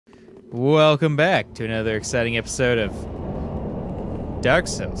Welcome back to another exciting episode of Dark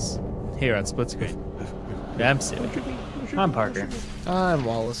Souls here on SplitScreen. I'm Civvie. I'm Parker. I'm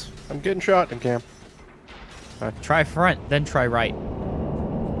Wallace. I'm getting shot in camp. Try front, then try right.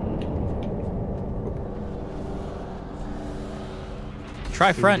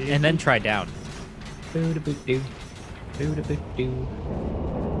 Try front and then try down. Boo-da-boo-doo. Boo-da-boo-doo.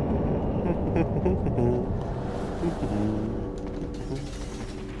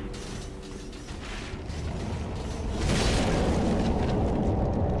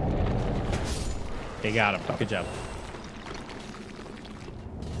 They got him. Good job.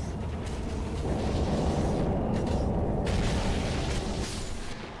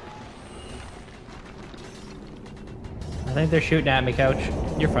 I think they're shooting at me, Coach.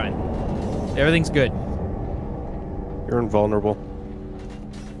 You're fine. Everything's good. You're invulnerable.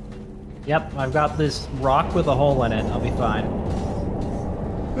 Yep, I've got this rock with a hole in it. I'll be fine.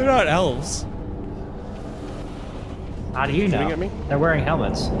 They're not elves. How do you know? Shooting at me? They're wearing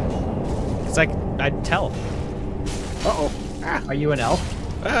helmets. It's like, I'd tell. Uh-oh. Ah. Are you an elf?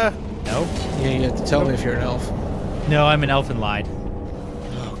 Ah. No? Yeah, you have to tell me if you're an elf. No, I'm an elf and lied.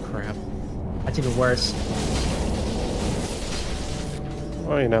 Oh, crap. That's even worse.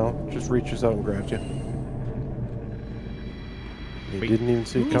 Well, you know, just reaches out and grabs you. You Wait, didn't even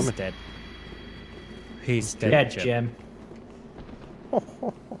see it He's coming. dead. He's dead, Dead, Jim. Jim.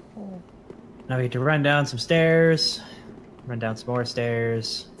 Now we need to run down some stairs. Run down some more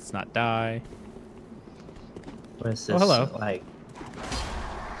stairs. Let's not die. What is this? Oh, hello. Like,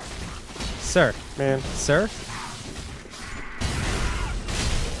 Sir. Man, Sir?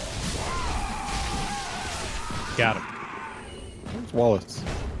 Got him. where's Wallace?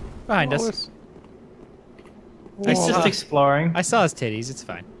 Behind us. Wallace? he's saw- just exploring. I saw his titties. It's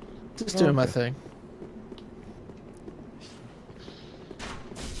fine. Just doing my Okay. thing.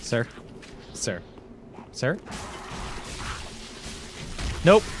 Sir? Sir? Sir?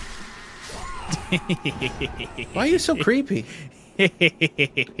 Nope. Why are you so creepy? Why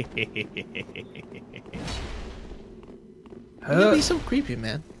you be so creepy,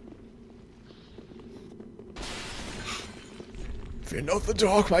 man? Fear not the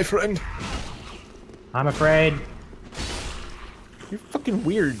dark, my friend. I'm afraid. You're fucking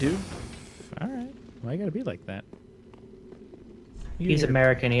weird, dude. Alright. Why you gotta be like that? He's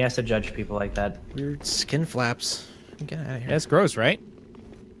American. He has to judge people like that. Weird skin flaps. Get out of here. That's gross, right?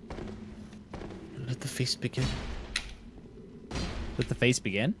 Let the feast begin. Let the face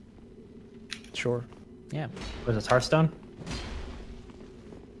begin? Sure. Yeah. Was this Hearthstone?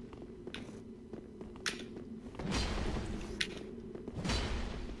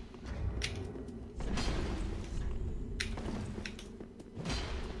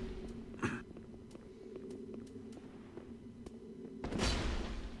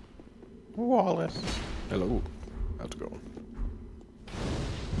 Wallace. Hello. How's it going?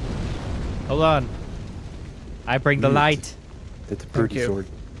 Hold on. I bring the Neat. light. It's a pretty you. sword.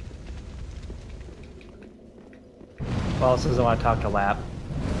 Wallace doesn't want to talk to Lap.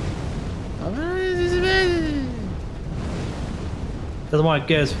 Doesn't want to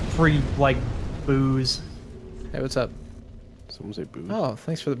get us free, like, booze. Hey, what's up? Someone say boo. Oh,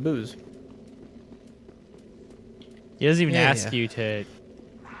 thanks for the booze. He doesn't even Yeah, ask yeah. you to...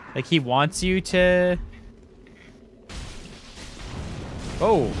 Like, he wants you to...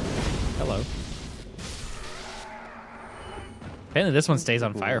 Oh. Hello. Apparently this one stays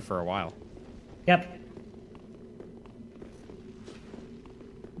on fire for a while. Yep.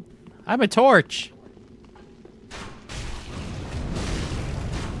 I'm a torch.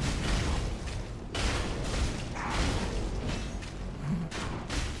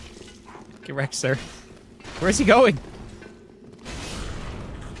 Get wrecked, sir. Where's he going?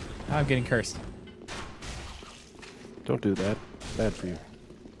 Oh, I'm getting cursed. Don't do that. Bad for you.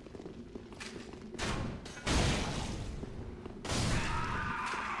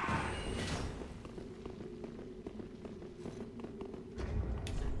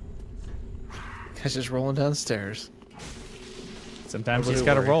 Guy's just rolling downstairs. Sometimes you Nobody just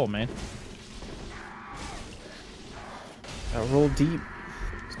gotta worry. roll, man. I roll deep.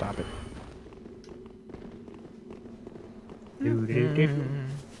 Stop it. Do-do-do.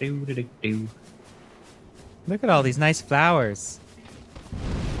 Do-do-do-do. Look at all these nice flowers.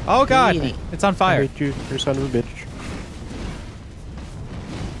 Oh god, Really? it's on I fire. hate you, you son of a bitch.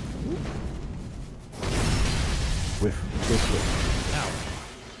 Whiff, whiff, whiff.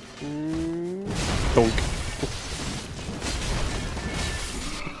 Donk.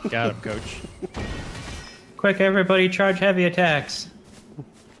 Got him, coach. Quick, everybody, charge heavy attacks.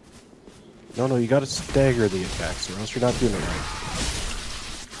 No, you gotta stagger the attacks or else you're not doing it right.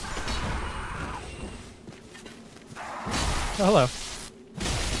 hello.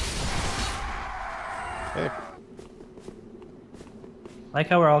 Hey, Like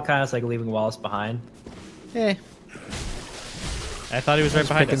how we're all kind of like leaving Wallace behind. Hey, I thought he was right just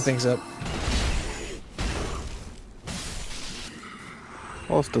behind picking us. things up.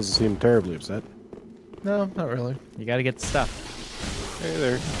 Wallace doesn't seem terribly upset. No, not really. You gotta get the stuff. Hey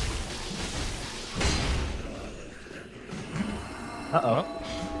there. Uh-oh.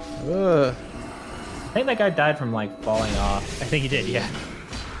 Ugh. I think that guy died from like falling off. I think he did, yeah.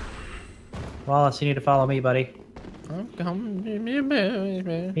 Wallace, you need to follow me, buddy. All You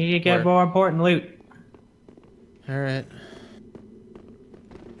need to get more important loot. right.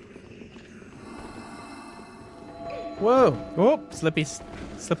 Whoa, Oh, slippy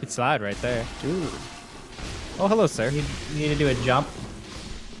slide right there. dude! Oh, hello, sir. You need to do a jump.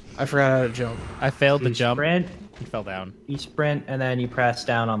 I forgot how to jump. I failed the You jump. sprint, He fell down. you sprint, and then you press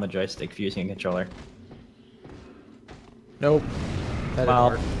down on the joystick fusing a controller. Nope. That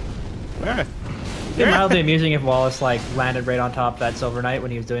Well, didn't work. Ah. it'd be mildly amusing if Wallace like landed right on top of that Silver Knight when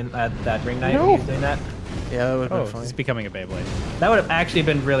he was doing that Ring Knight when he was doing that. Yeah, that would have Oh, been funny. he's becoming a Beyblade. That would have actually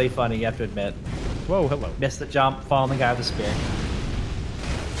been really funny. You have to admit. Whoa, hello. Missed the jump, fall on the guy with the spear.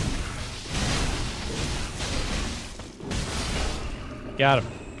 Got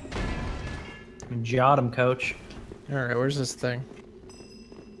him. Jot him, coach. All right, where's this thing?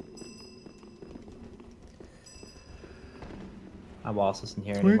 Wallace isn't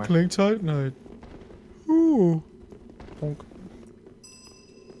here anymore. Titanite. Ooh. Bonk.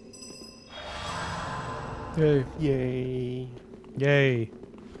 Yay. Yay. Yay.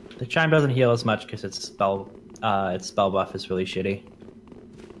 The chime doesn't heal as much because its spell buff is really shitty.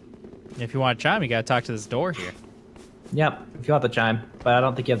 If you want a chime, you gotta talk to this door here. Yep, if you want the chime, but I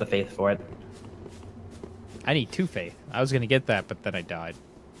don't think you have the faith for it. I need 2 faith. I was gonna get that, but then I died.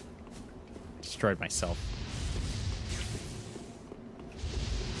 Destroyed myself.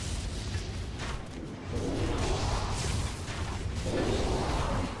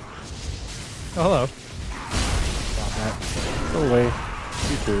 Oh, hello. Go away.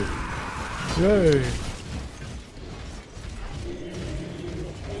 You too. Yay.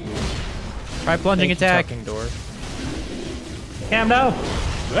 Try plunging Thank you, attack. talking door. Cam, no!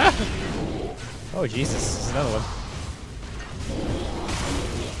 Oh, Jesus. This is another one.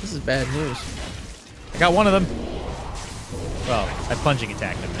 This is bad news. I got one of them. Well, I plunging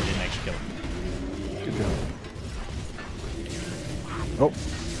attacked him. I didn't actually kill him. Good job. Oh,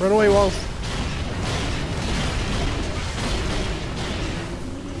 run away, Wallace.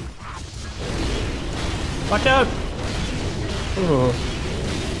 Watch out! Oh.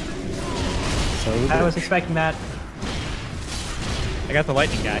 So I was expecting that. I got the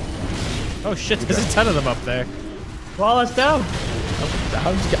lightning guy. Oh, shit. There's a ton of them up there. Wallace, no!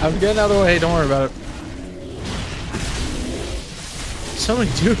 I'm getting out of the way. Don't worry about it. So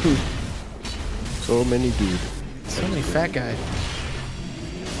many dude. so many dude. So many fat guy.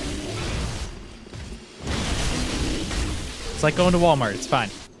 It's like going to Walmart. It's fine.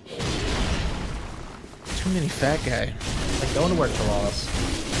 Too many fat guy. It's like going to work for Wallace.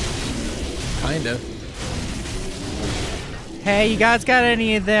 Kinda. Hey, you guys got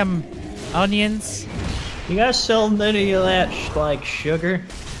any of them onions? You guys sell any of that like sugar?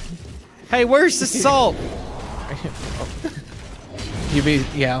 Hey, where's the salt? You be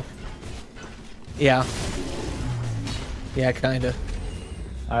yeah. Yeah. Yeah, kinda.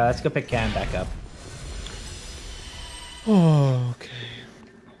 Alright, let's go pick Cam back up. Oh, okay.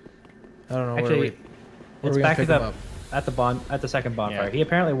 I don't know Actually, where it's we back pick at him the up. at the second bonfire. Yeah. He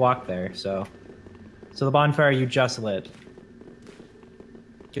apparently walked there, so the bonfire you just lit.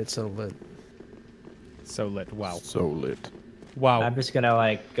 Get so lit. So lit. Wow. So lit. Wow. I'm just gonna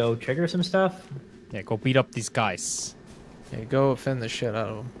like go trigger some stuff. Yeah, go beat up these guys. Yeah, go offend the shit out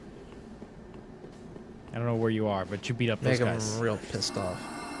of him. I don't know where you are, but you beat up those Make him guys. real pissed off.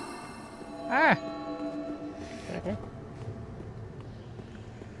 Ah!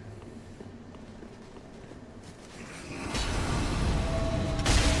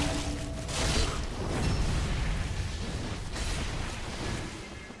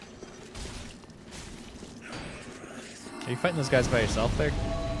 Are you fighting those guys by yourself there?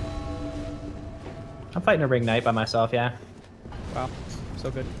 I'm fighting a ring knight by myself, yeah. Wow. So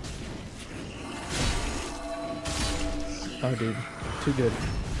good. Oh, dude. Too good.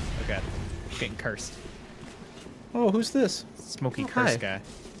 Okay. Getting cursed. Oh, who's this? Smoky Oh, curse hi. guy.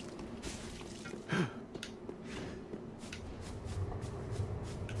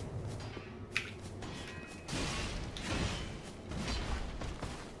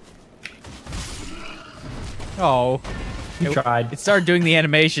 Oh. You tried. It started doing the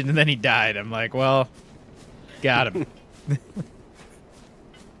animation and then he died. I'm like, well, got him.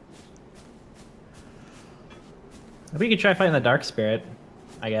 We could try fighting the Dark Spirit,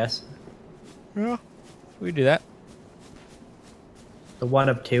 I guess. Yeah, we can do that. The one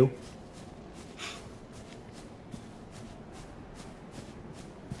of two.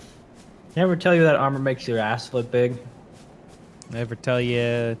 Never tell you that armor makes your ass look big. I ever tell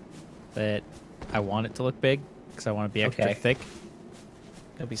you that I want it to look big because I want to be extra Okay. thick?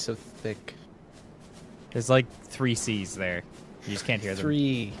 That'd be so thick. There's like 3 C's there. You just can't hear them.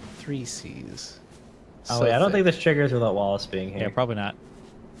 Three C's. Oh, So yeah, I don't think thick. this triggers without Wallace being here. Yeah, probably not.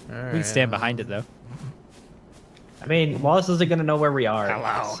 All We can right, stand behind it though. I mean, Wallace isn't going to know where we are.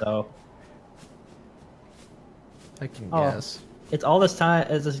 Hello. So I can Oh. guess. it's all this time.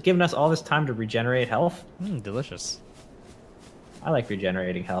 It's given us all this time to regenerate health. Delicious. I like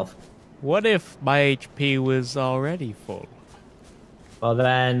regenerating health. What if my HP was already full? Well,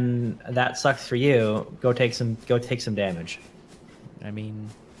 then that sucks for you. Go take some damage. I mean,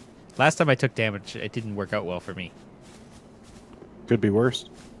 last time I took damage, it didn't work out well for me. Could be worse.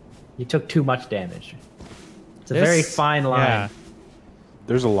 You took too much damage. It's a This- very fine line. Yeah,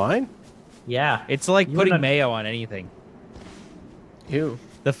 There's a line? Yeah. it's like You putting wouldn't- mayo on anything. Ew.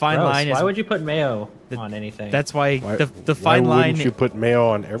 The fine Gross. line is. Why would you put mayo the- on anything? That's why, Why, the fine why line. wouldn't you put mayo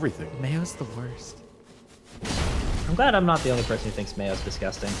on everything? Mayo's the worst. I'm glad I'm not the only person who thinks mayo's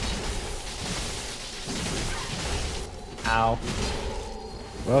disgusting. Ow.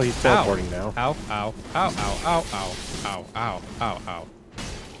 Well, he's Ow. teleporting now. Ow! Ow! Ow! Ow! Ow! Ow! Ow! Ow! Ow! Ow!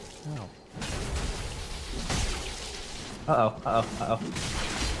 Ow! Uh-oh. Uh-oh. Uh-oh.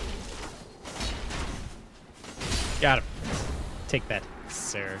 Got him. Take that,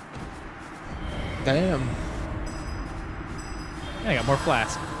 sir. Damn. Yeah, I got more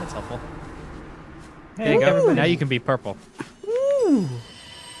flask. That's helpful. Hey, There you go. everybody. Now you can be purple.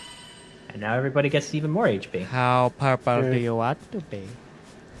 And now everybody gets even more HP. How purple do you want to be?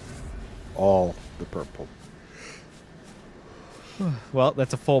 All the purple. Well,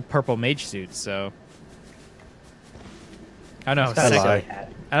 that's a full purple mage suit, so I don't know. That's Lie. silly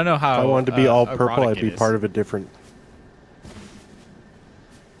hat. I don't know how. If I wanted to be all purple, erotic I'd be it is. part of a different.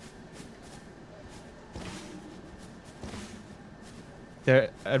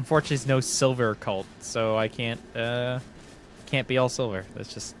 There, unfortunately, is no silver cult, so I can't be all silver.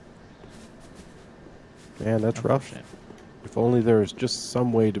 That's just Man, that's rough. unfortunate. If only there was just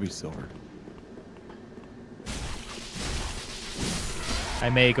some way to be silver. I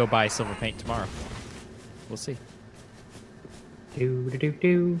may go buy silver paint tomorrow. We'll see.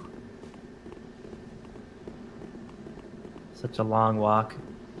 Do. Such a long walk.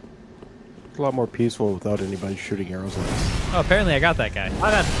 It's a lot more peaceful without anybody shooting arrows at us. Oh, apparently I got that guy Oh,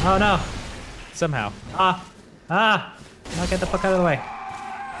 God. Oh, no. somehow. Ah. Now get the fuck out of the way.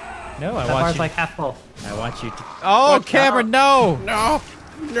 No, I That want bar's you. like half full. I want you to. Oh, Cameron, no! No!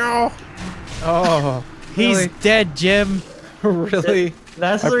 No! Oh, He's really? dead, Jim. really?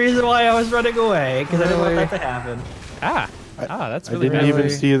 That's the reason why I was running away, because I didn't want Really? that to happen. That's I really didn't bad. even Really?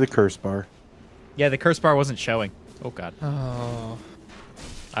 see the curse bar. Yeah, the curse bar wasn't showing. Oh god, Oh.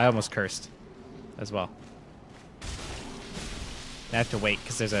 I almost cursed, as well. I have to wait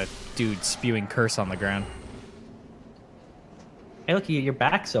because there's a dude spewing curse on the ground. Hey, look, your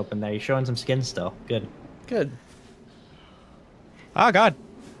back's open there. You're showing some skin still. Good. Good. Oh god.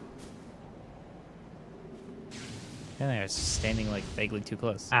 And I was standing like vaguely too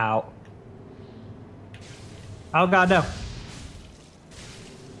close. Ow. Oh, God, no.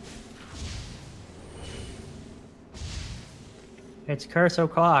 It's Curse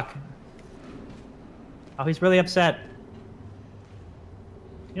O'Clock. Oh, he's really upset.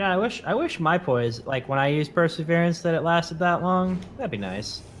 You know, I wish my poise, like when I use Perseverance, that it lasted that long. That'd be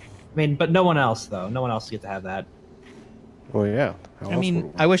nice. I mean, but no one else, though. No one else gets to have that. Well, yeah. How I else mean, would it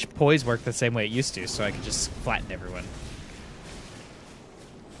work? I wish poise worked the same way it used to, so I could just flatten everyone.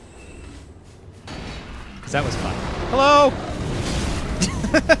 Because that was fun. Hello!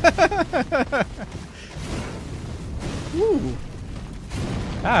 Ooh.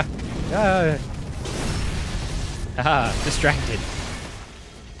 Distracted.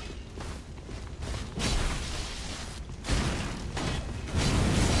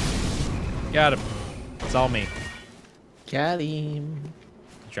 Got him. It's all me. Got him.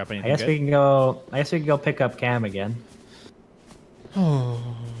 Drop I anything guess good? we can go. I guess we can go pick up Cam again. Oh.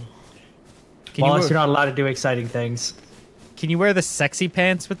 Can Wallace, you, you're not allowed to do exciting things. can you wear the sexy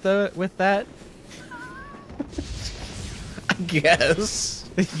pants with that? I guess.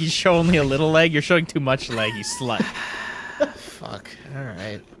 You show only a little leg. You're showing too much leg, you slut. Fuck. All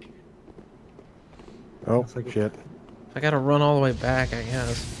right. Oh, It's like- shit. I gotta run all the way back, I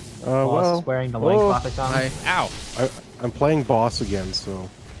guess. Wallace Well, is wearing the oh, loincloth on. I Ow. I'm playing boss again, so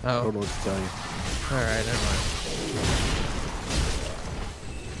I Oh, don't know what to tell you. alright, never mind.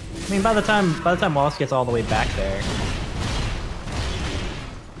 I mean, by the time Wallace gets all the way back there,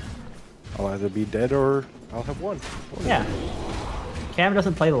 I'll either be dead or I'll have won. yeah. Cam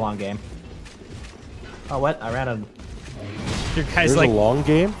doesn't play the long game. Oh, what? I ran a. Your guy's There's like a long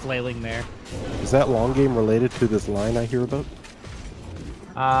game? flailing there. Is that long game related to this line I hear about?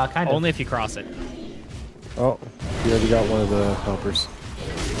 Kind of. Only if you cross it. Oh, you already got one of the helpers.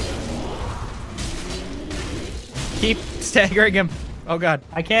 Keep staggering him. Oh god.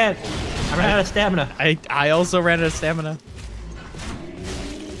 I can't. I ran out of stamina. I also ran out of stamina.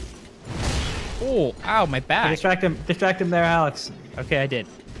 Oh, ow, my back. Distract him there, Alex. Okay, I did.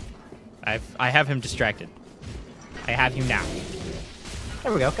 I have him distracted. I have you now.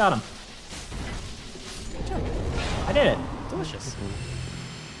 There we go. Got him. I did it. Delicious.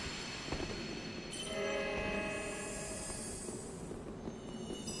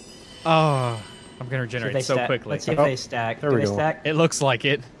 Oh, I'm gonna regenerate so quickly. Let's see if Oh, they stack. there Do we they go. stack? It looks like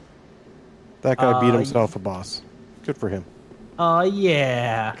it. That guy beat Uh, himself a boss. Good for him. Oh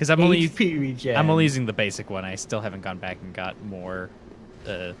yeah. 'Cause I'm only- HP regen. I'm only using the basic one. I still haven't gone back and got more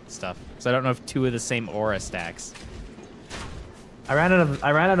stuff. So I don't know if 2 of the same aura stacks. I ran out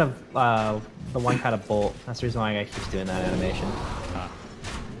of the one kind of bolt. That's the reason why I keep doing that animation.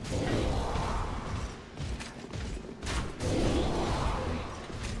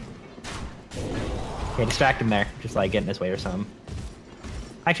 Okay, distract him there. Just like get in his way or something.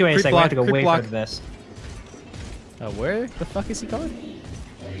 Actually, wait a Creep second. We have to block, go creep way block. for this. Where the fuck is he going?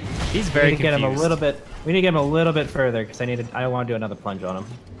 He's We very need to get him confused. a little bit. We need to get him a little bit further because I want to do another plunge on him.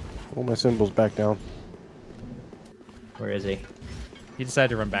 Oh, my symbol's back down. Where is he? He decided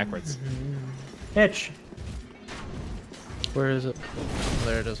to run backwards. Hitch. Where is it? Oh,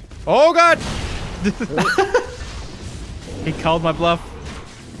 there it is. Oh god! He called my bluff.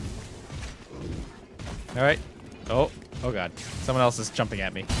 All right. Oh god. Someone else is jumping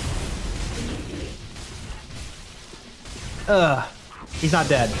at me. Ugh. He's not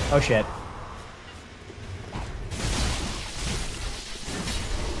dead. Oh shit.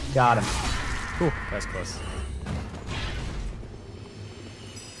 Got him. Ooh, that's close.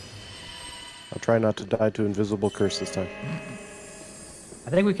 I'll try not to die to invisible curse this time. I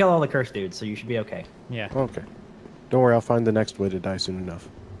think we kill all the cursed dudes, so you should be okay. Yeah. Okay. Don't worry, I'll find the next way to die soon enough.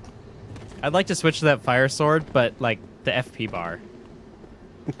 I'd like to switch to that fire sword, but like the FP bar.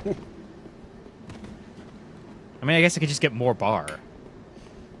 I mean, I guess I could just get more bar.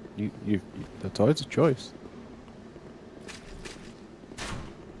 That's always a choice.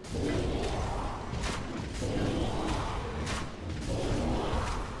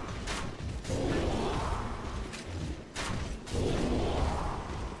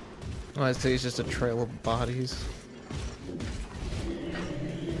 Oh, I see it's just a trail of bodies.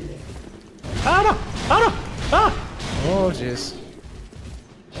 Ah no! Ah no! Ah! Oh, jeez.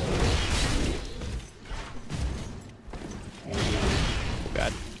 Oh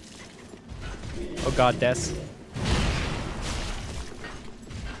god. Oh god, Des.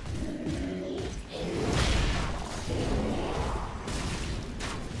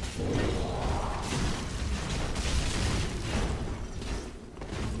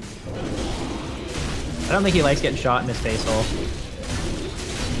 I don't think he likes getting shot in his face hole.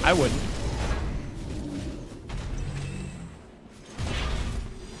 I wouldn't.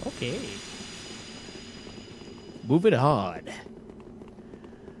 Okay. Move it hard.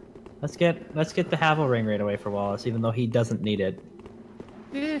 Let's get the Havel ring right away for Wallace, even though he doesn't need it.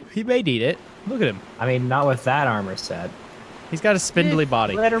 He may need it. Look at him. I mean, not with that armor set. He's got a spindly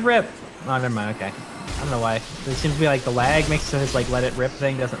body. Let it rip. Oh, never mind. Okay. I don't know why. It seems to be like the lag makes so his like let it rip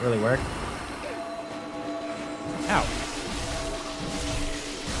thing doesn't really work. Ow.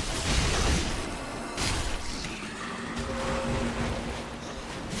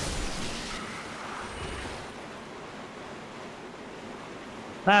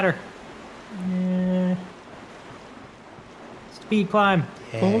 Ladder. Yeah. Speed climb.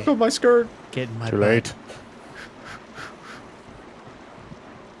 Oh, look at my skirt. Get in my Too butt. late.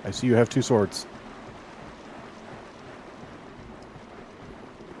 I see you have 2 swords.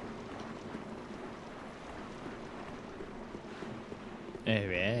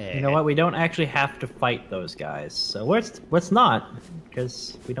 You know what? We don't actually have to fight those guys. So let's not,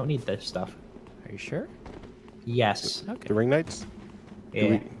 because we don't need this stuff. Are you sure? Yes. Okay. The ring knights?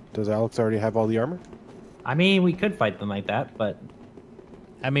 Yeah. Does Alex already have all the armor? I mean, we could fight them like that, but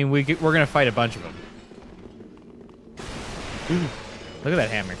I mean, we're gonna fight a bunch of them. Look at that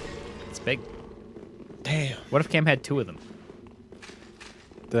hammer. It's big. Damn. What if Cam had 2 of them?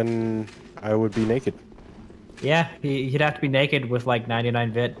 Then I would be naked. Yeah, he'd have to be naked with like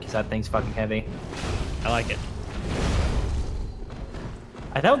 99 vit because that thing's fucking heavy. I like it.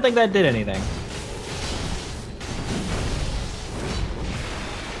 I don't think that did anything.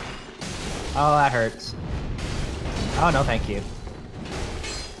 Oh, that hurts. Oh, no, thank you.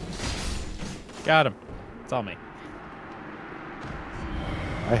 Got him. It's all me.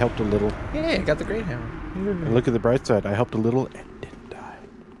 I helped a little. Yeah, got the great hammer. And look at the bright side. I helped a little and didn't die.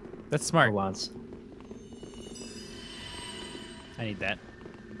 That's For smart. once. I need that.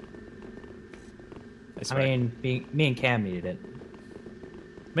 I swear. mean, me and Cam needed it.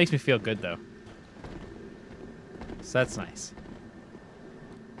 Makes me feel good though. So that's nice.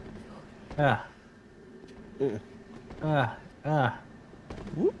 Ah. Ah.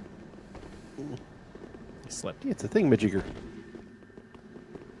 Whoop. I slipped. Yeah, it's a thingamajigger.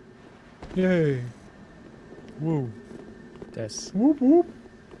 Yay. Woo. This. Whoop whoop.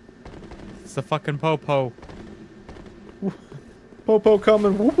 It's the fucking popo. Popo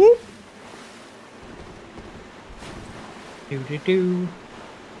coming. Whoop whoop. Do.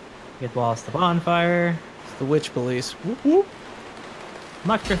 Get Wallace the bonfire. It's the witch police. Whoop whoop. I'm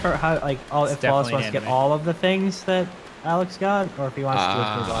not sure how, like, if Wallace definitely wants to get anime. all of the things that Alex got, or if he wants to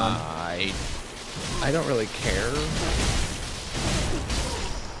just move on. I don't really care.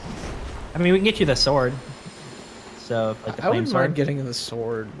 I mean, we can get you the sword. So, like, the I flame wouldn't sword. mind getting the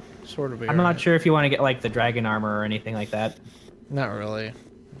sword. Sword would be I'm not alright. sure if you want to get, like, the dragon armor or anything like that. Not really. I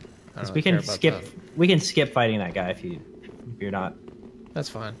 'Cause don't we care can about skip. that. We can skip fighting that guy if you're not. That's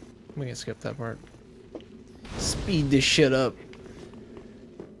fine. We can skip that part. Speed this shit up.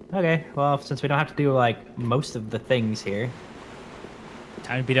 Okay, well, since we don't have to do like most of the things here,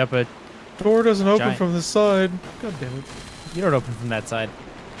 Time to beat up a. Door doesn't open Giant. from the side. God damn it. You don't open from that side.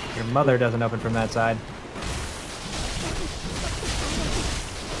 your mother doesn't open from that side.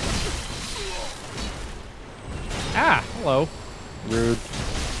 Ah, hello. Rude.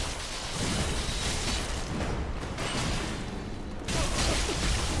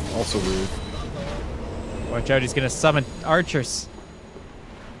 Also rude. Watch out, he's gonna summon archers.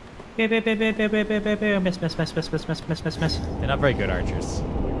 Miss. They're not very good archers.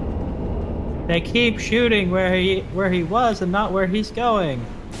 They keep shooting where he was and not where he's going.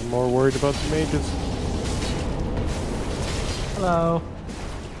 I'm more worried about the mages. Hello.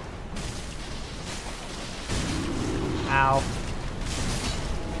 Ow.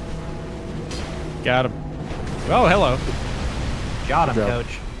 Got him. Oh, hello. Got him, Good job.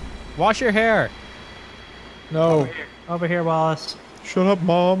 coach. Wash your hair. No. Over here, Wallace. Shut up,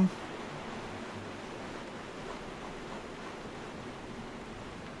 Mom.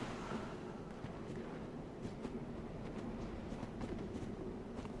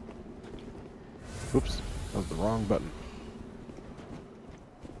 Oops. That was the wrong button.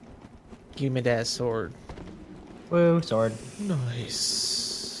 Give me that sword. Woo, sword.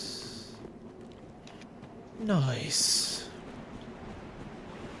 Nice. Nice.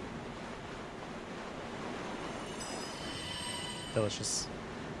 Delicious.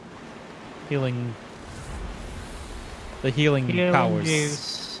 Healing. The healing Healing powers.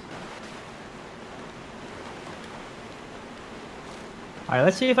 juice. Alright,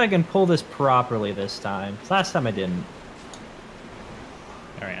 let's see if I can pull this properly this time. Last time I didn't.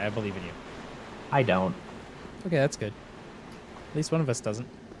 Alright, I believe in you. I don't. Okay, that's good. At least one of us doesn't.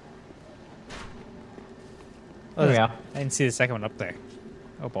 There we go. I didn't see the second one up there.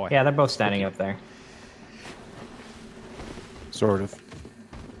 Oh boy. Yeah, they're both standing up there. Sort of.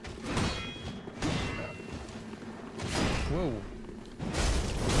 Whoa.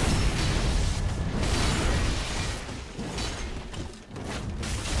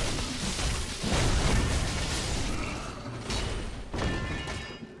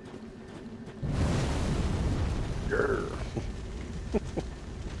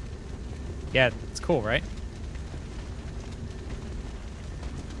 Yeah, it's cool, right?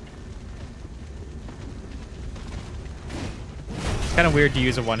 It's kind of weird to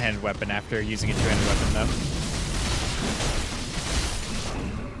use a one-handed weapon after using a two-handed weapon, though.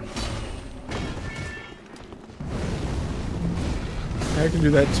 I can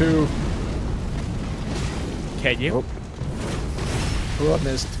do that too. Can you? Oh, Oh, I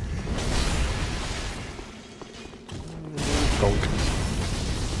missed. gunk.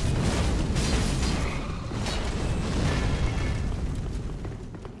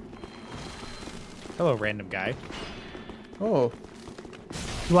 Hello, random guy. Oh.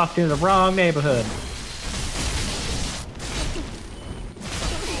 You walked into the wrong neighborhood.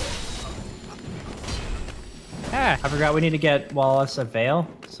 Ah, I forgot we need to get Wallace a veil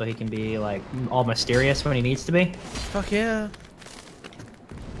so he can be like all mysterious when he needs to be. Fuck yeah.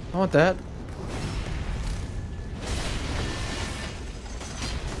 I want that.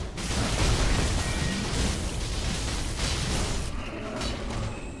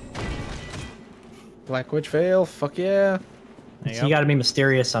 Black Witch veil. Fuck yeah. There So you gotta be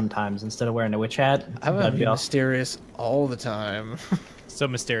mysterious sometimes instead of wearing a witch hat. I'm That'd gonna be all- mysterious all the time. So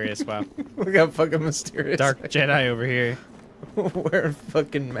mysterious. Wow. Look how fucking mysterious. Dark Jedi over here. Wearing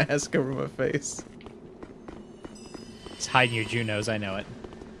fucking mask over my face. It's hiding your Junos. I know it.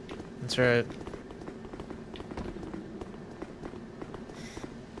 That's right.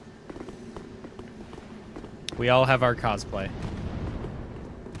 We all have our cosplay.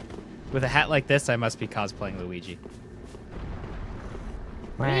 With a hat like this, I must be cosplaying Luigi.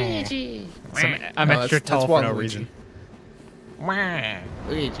 Luigi. I'm No, extra that's tall for no Waluigi. reason.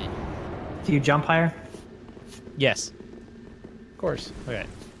 Luigi. Do you jump higher? Yes. Of course. Okay.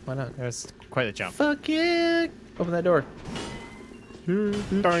 Why not? That was quite a jump. Fuck yeah! Open that door.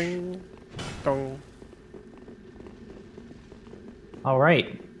 Dong. Dong. All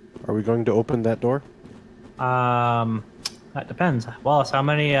right. Are we going to open that door? That depends. Wallace, how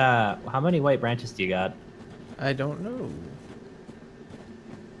many white branches do you got? I don't know.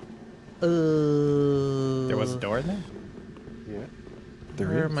 There was a door in there? Yeah.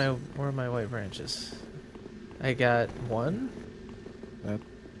 Where are my white branches? I got one.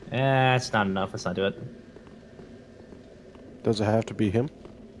 It's not enough. Let's not do it. Does it have to be him?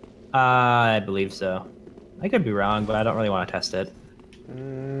 I believe so. I could be wrong, but I don't really want to test it.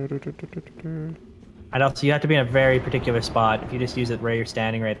 And also, you have to be in a very particular spot. If you just use it where you're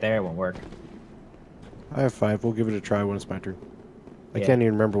standing right there, it won't work. I have 5. We'll give it a try when it's my turn. I Yeah. can't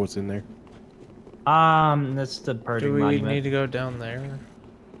even remember what's in there. That's the purging Do we monument. need to go down there?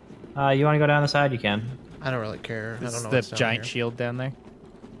 You want to go down the side? You can. I don't really care. I This don't is know the what's down giant here. shield down there.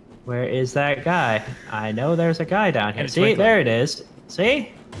 Where is that guy? I know there's a guy down here. And it's See, twinkling. there it is.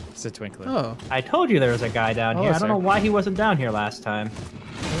 See? It's a twinkler. Oh. I told you there was a guy down Oh, here. I don't know sorry. why he wasn't down here last time.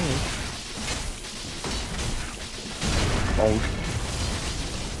 Oh,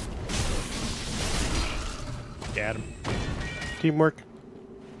 Got him. teamwork.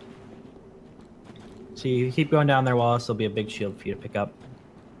 So you keep going down there, Wallace. There'll be a big shield for you to pick up,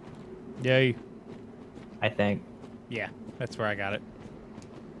 Yay. I think. Yeah, that's where I got it.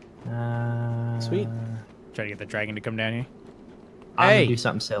 Sweet. Try to get the dragon to come down here. I'm Hey. gonna do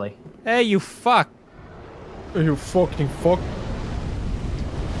something silly. Hey, you fuck! You fucking fuck.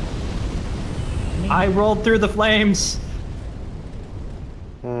 I rolled through the flames.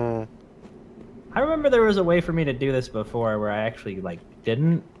 Hmm. I remember there was a way for me to do this before where I actually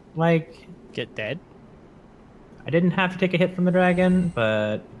didn't Get dead? I didn't have to take a hit from the dragon,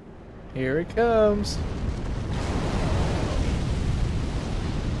 but Here it comes.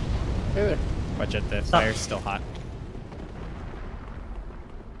 Hey there. Watch out, the Stop. fire's still hot.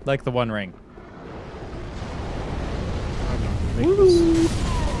 Like the One Ring. I'm not gonna make this.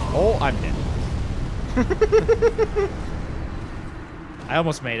 Oh, I'm dead. I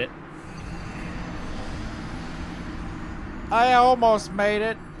almost made it. I almost made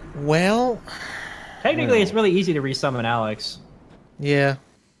it. Well, technically it's really easy to resummon Alex yeah.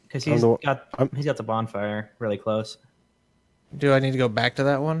 because I'm the- he's got the bonfire really close. Do I need to go back to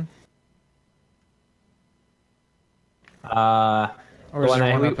that one? Or The is one, there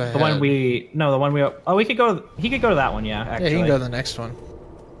I- one we, up ahead? the one we no, the one we oh we could go he could go to that one, yeah. Yeah, Actually, he can go to the next one.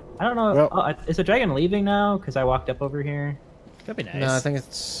 I don't know. Well- Is the dragon leaving now? Because I walked up over here. That'd be nice. No, I think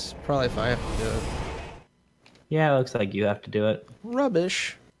it's probably if I have to do it. Yeah, it looks like you have to do it.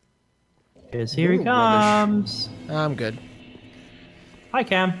 Rubbish. Because here he Ooh, rubbish. comes. I'm good. Hi,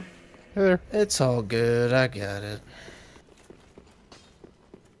 Cam. Hey there. It's all good. I got it.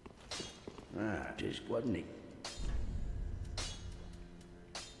 Just wasn't it?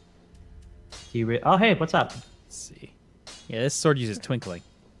 Oh, hey, what's up? Let's see. Yeah, this sword uses twinkling.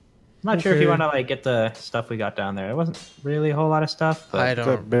 I'm not sure if you Okay. want to get the stuff we got down there. It wasn't really a whole lot of stuff. But I That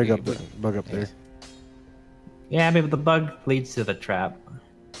don't. bug up there. yeah, maybe the bug leads to the trap.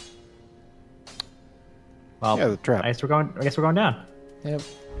 Well, Yeah, the trap. I guess we're going down. Yep.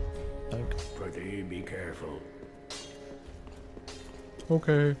 Pretty be careful.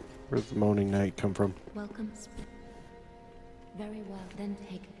 Okay. Where'd the moaning night come from? Welcome. Very well, then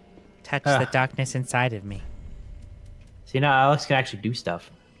take it. Touch Ah. the darkness inside of me. See, now Alex can actually do stuff.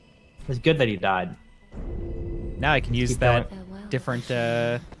 It's good that he died. Now I can use Keep that going. Farewell. different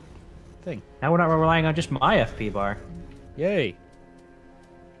thing. Now we're not relying on just my FP bar. Yay.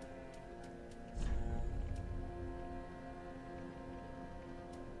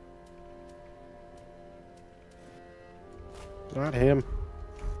 Not him.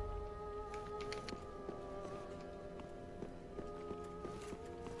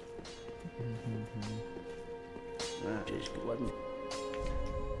 Just wasn't it?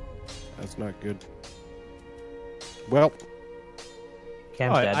 That's not good. Well,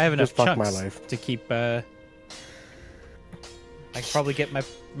 Cam's dead. I have enough Just fuck my chunks life. to keep. I could probably get my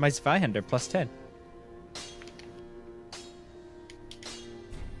Zweihänder plus 10.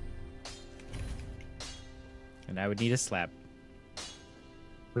 And I would need a slab.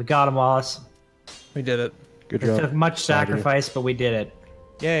 We got him, Wallace. We did it. Good It job. took much sacrifice, but we did it.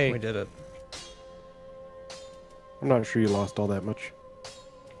 Yay! We did it. I'm not sure you lost all that much.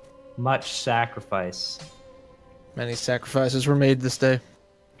 Much sacrifice. Many sacrifices were made this day.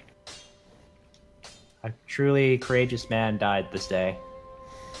 A truly courageous man died this day.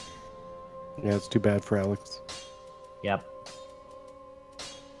 Yeah, it's too bad for Alex. Yep.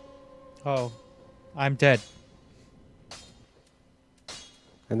 Oh, I'm dead.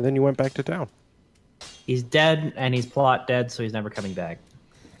 And then you went back to town. He's dead, and he's plot dead, so he's never coming back.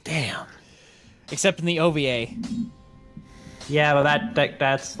 Damn. Except in the OVA. Yeah, but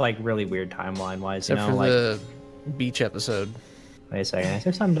that's like really weird timeline-wise, you Except know? for Like, the beach episode. wait a second. Is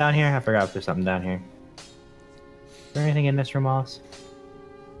there something down here? I forgot if there's something down here. Is there anything in this room, Wallace?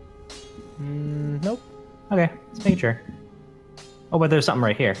 Nope. Okay, let's make sure. Oh, but there's something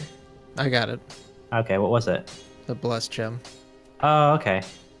right here. I got it. Okay, what was it? The blessed gem. Oh, okay.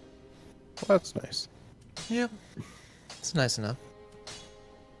 Well, that's nice. Yep. It's nice enough.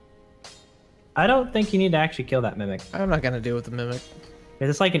 I don't think you need to actually kill that mimic. I'm not gonna deal with the mimic.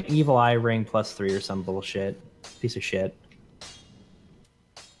 It's like an evil eye ring plus 3 or some bullshit. Piece of shit.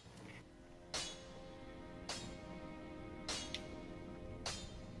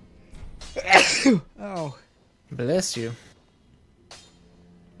 Oh. Bless you.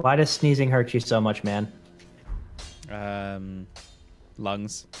 Why does sneezing hurt you so much, man?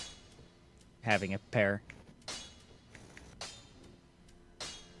 Lungs. Having a pair.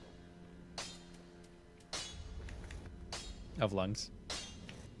 Of lungs.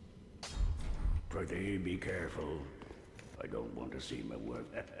 Pretty be careful. I don't want to see my work.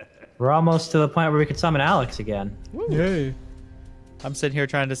 We're almost to the point where we can summon Alex again. Yay. I'm sitting here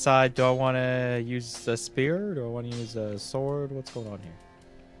trying to decide, do I want to use a spear? Do I want to use a sword? What's going on here?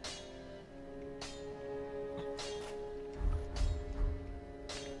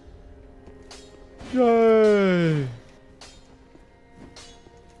 Yay.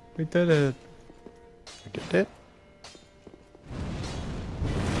 We did it. You did it?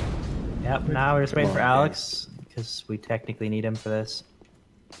 Yep, now we're just waiting on, for man. Alex, because we technically need him for this.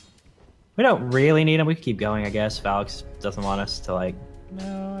 We don't really need him, we can keep going, I guess, if Alex doesn't want us to, like...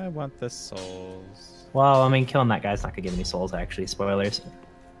 No, I want the souls. Well, I mean, killing that guy's not gonna give any souls, actually. Spoilers.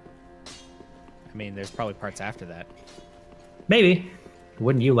 I mean, there's probably parts after that. Maybe.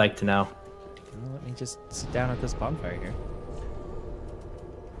 Wouldn't you like to know? Well, let me just sit down at this bonfire here.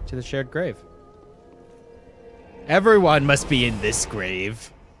 To the shared grave. Everyone must be in this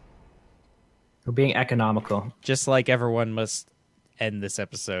grave. We're being economical. Just like everyone must end this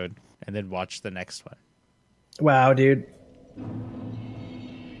episode and then watch the next one. Wow, dude.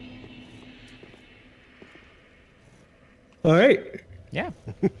 All right. Yeah.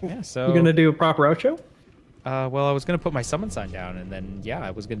 Yeah, so... We're gonna do a proper outro? well, I was going to put my summon sign down, and then, yeah,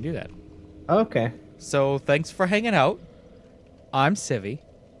 I was going to do that. Okay. So, thanks for hanging out. I'm Civvie,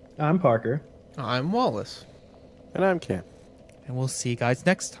 I'm Parker. I'm Wallace. And I'm Cam. and we'll see you guys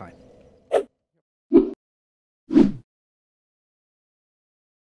next time.